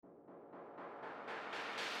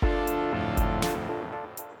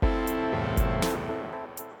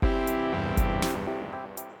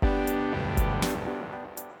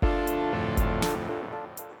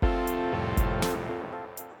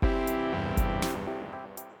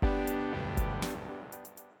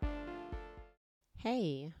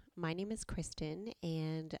Hey, my name is Kristen,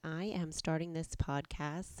 and I am starting this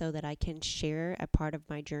podcast so that I can share a part of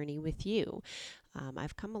my journey with you.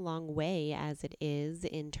 I've come a long way as it is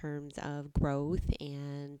in terms of growth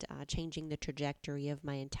and changing the trajectory of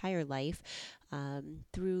my entire life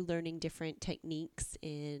through learning different techniques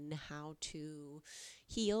in how to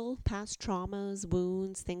heal past traumas,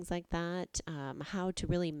 wounds, things like that, how to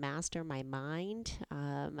really master my mind.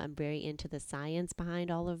 I'm very into the science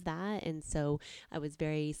behind all of that. And so I was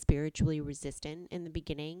very spiritually resistant in the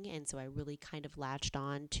beginning. And so I really kind of latched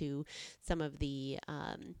on to some of the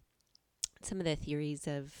theories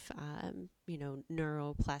of,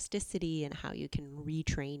 neuroplasticity and how you can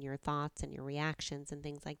retrain your thoughts and your reactions and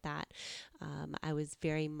things like that.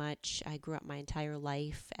 I grew up my entire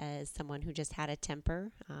life as someone who just had a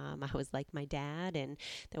temper. I was like my dad, and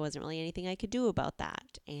there wasn't really anything I could do about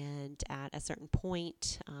that. And at a certain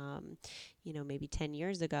point, maybe 10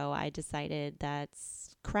 years ago, I decided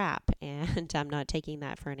that's crap and I'm not taking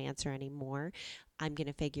that for an answer anymore. I'm going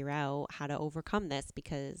to figure out how to overcome this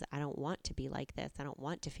because I don't want to be like this. I don't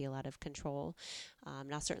want to feel out of control.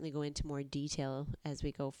 And I'll certainly go into more detail as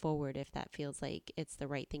we go forward if that feels like it's the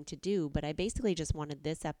right thing to do. But I basically just wanted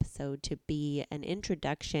this episode to be an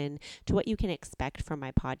introduction to what you can expect from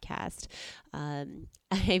my podcast.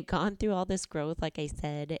 I've gone through all this growth, like I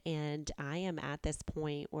said, and I am at this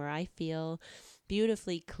point where I feel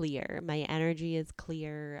beautifully clear. My energy is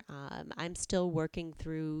clear. I'm still working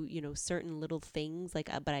through, certain little things,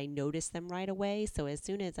 but I notice them right away. So as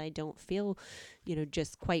soon as I don't feel,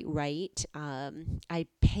 just quite right, I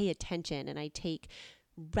pay attention and I take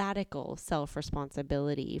radical self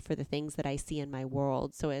responsibility for the things that I see in my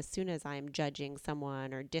world. So as soon as I'm judging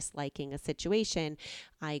someone or disliking a situation,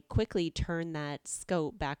 I quickly turn that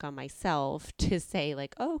scope back on myself to say,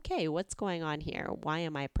 like, oh, okay, what's going on here? Why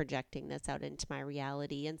am I projecting this out into my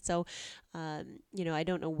reality? And so, I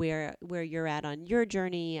don't know where you're at on your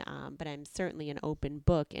journey, but I'm certainly an open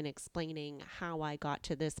book in explaining how I got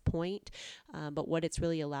to this point. But what it's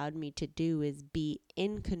really allowed me to do is be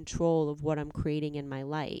in control of what I'm creating in my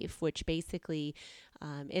life, which basically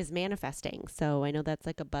is manifesting. So I know that's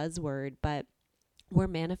like a buzzword, but we're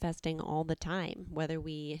manifesting all the time, whether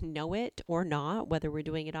we know it or not, whether we're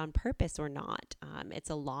doing it on purpose or not. It's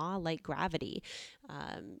a law like gravity.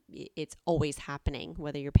 It's always happening,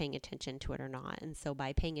 whether you're paying attention to it or not. And so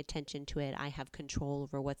by paying attention to it, I have control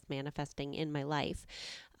over what's manifesting in my life.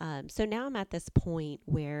 So now I'm at this point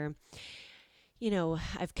where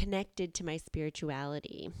I've connected to my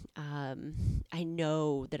spirituality. I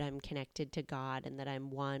know that I'm connected to God and that I'm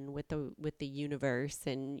one with the universe,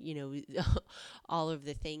 and all of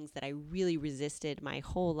the things that I really resisted my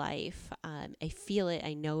whole life. I feel it.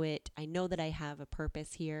 I know it. I know that I have a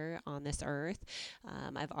purpose here on this earth.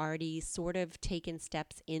 I've already sort of taken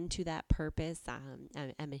steps into that purpose. I'm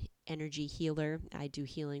an energy healer. I do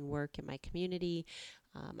healing work in my community.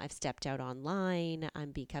 I've stepped out online.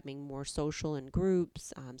 I'm becoming more social in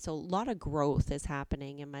groups. So a lot of growth is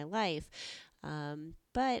happening in my life.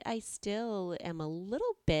 But I still am a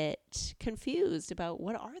little bit confused about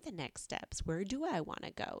what are the next steps? Where do I want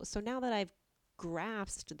to go? So now that I've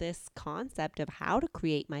grasped this concept of how to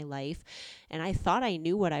create my life and I thought I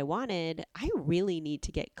knew what I wanted, I really need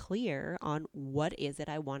to get clear on what is it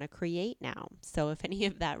I want to create now. So if any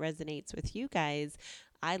of that resonates with you guys,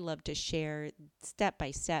 I'd love to share step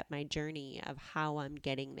by step my journey of how I'm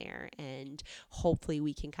getting there. And hopefully,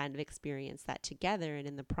 we can kind of experience that together. And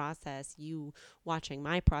in the process, you watching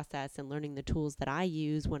my process and learning the tools that I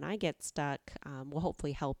use when I get stuck will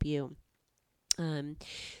hopefully help you. Um,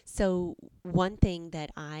 so one thing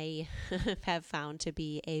that I have found to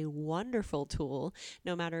be a wonderful tool,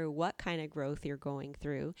 no matter what kind of growth you're going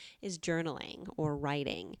through, is journaling or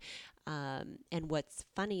writing. And what's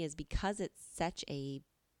funny is because it's such a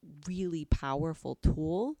really powerful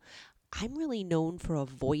tool, I'm really known for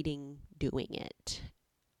avoiding doing it.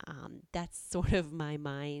 That's sort of my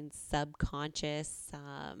mind's subconscious,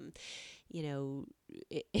 you know,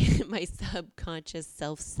 my subconscious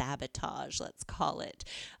self sabotage, let's call it.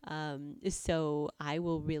 So I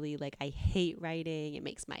will really I hate writing. It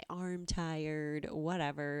makes my arm tired,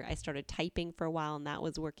 whatever. I started typing for a while and that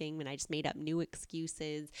was working, and I just made up new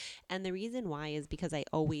excuses. And the reason why is because I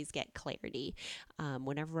always get clarity.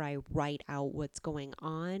 Whenever I write out what's going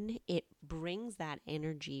on, it brings that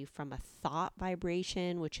energy from a thought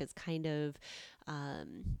vibration, which is kind of,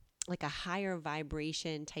 like a higher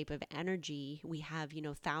vibration type of energy. We have,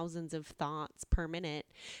 thousands of thoughts per minute.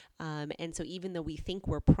 And so even though we think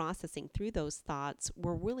we're processing through those thoughts,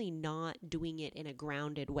 we're really not doing it in a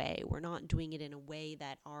grounded way. We're not doing it in a way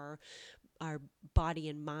that our our body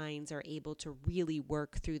and minds are able to really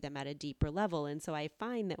work through them at a deeper level. And so I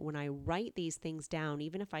find that when I write these things down,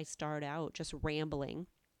 even if I start out just rambling,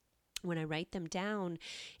 when I write them down,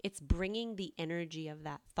 it's bringing the energy of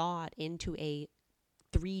that thought into a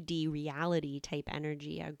 3D reality type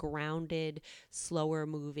energy, a grounded, slower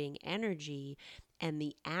moving energy. And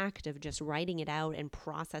the act of just writing it out and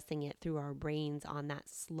processing it through our brains on that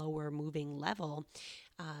slower moving level,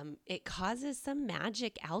 it causes some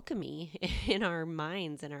magic alchemy in our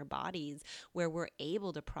minds and our bodies where we're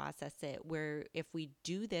able to process it. Where if we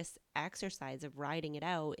do this exercise of writing it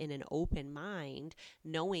out in an open mind,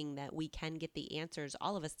 knowing that we can get the answers,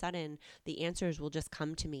 all of a sudden the answers will just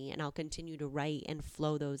come to me and I'll continue to write and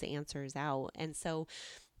flow those answers out. And so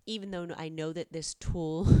even though I know that this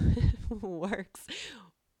tool works,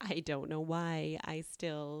 I don't know why I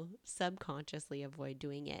still subconsciously avoid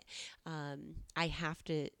doing it. I have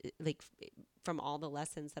to, like, from all the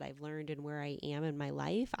lessons that I've learned and where I am in my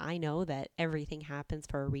life, I know that everything happens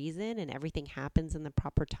for a reason and everything happens in the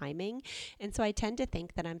proper timing. And so I tend to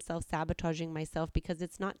think that I'm self-sabotaging myself because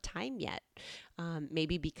it's not time yet.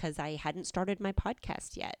 Maybe because I hadn't started my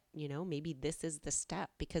podcast yet. Maybe this is the step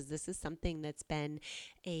because this is something that's been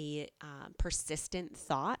a persistent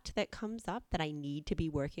thought that comes up that I need to be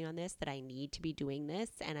working on this, that I need to be doing this,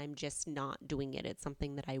 and I'm just not doing it. It's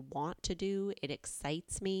something that I want to do. It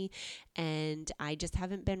excites me, and I just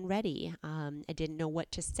haven't been ready. I didn't know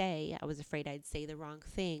what to say. I was afraid I'd say the wrong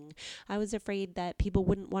thing. I was afraid that people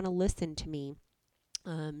wouldn't want to listen to me.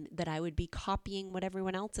 That I would be copying what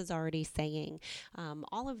everyone else is already saying.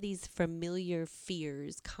 All of these familiar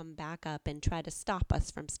fears come back up and try to stop us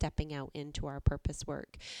from stepping out into our purpose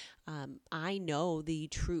work. I know the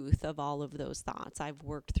truth of all of those thoughts. I've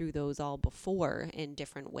worked through those all before in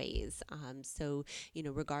different ways. So,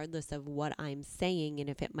 regardless of what I'm saying, and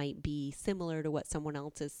if it might be similar to what someone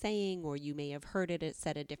else is saying, or you may have heard it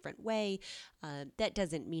said a different way, that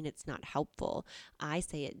doesn't mean it's not helpful. I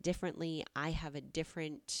say it differently. I have a different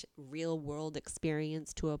real world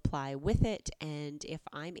experience to apply with it. And if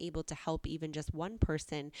I'm able to help even just one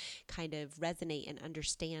person kind of resonate and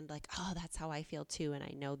understand, like, oh, that's how I feel too, and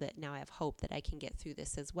I know that now I have hope that I can get through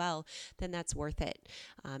this as well, then that's worth it.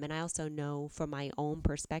 And I also know from my own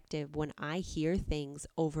perspective, when I hear things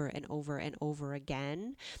over and over and over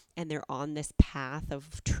again, and they're on this path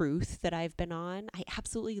of truth that I've been on, I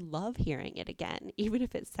absolutely love hearing it again. Even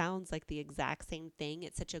if it sounds like the exact same thing,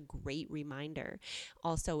 it's such a great reminder.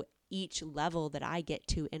 Also, each level that I get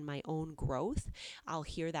to in my own growth, I'll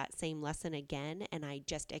hear that same lesson again and I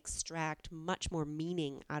just extract much more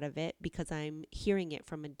meaning out of it because I'm hearing it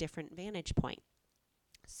from a different vantage point.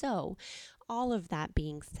 So, all of that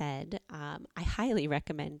being said, I highly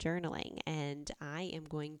recommend journaling, and I am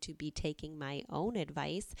going to be taking my own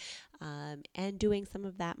advice and doing some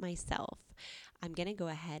of that myself. I'm going to go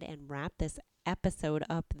ahead and wrap this episode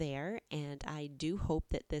up there, and I do hope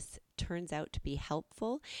that this turns out to be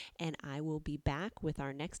helpful, and I will be back with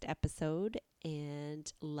our next episode,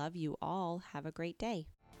 and love you all. Have a great day.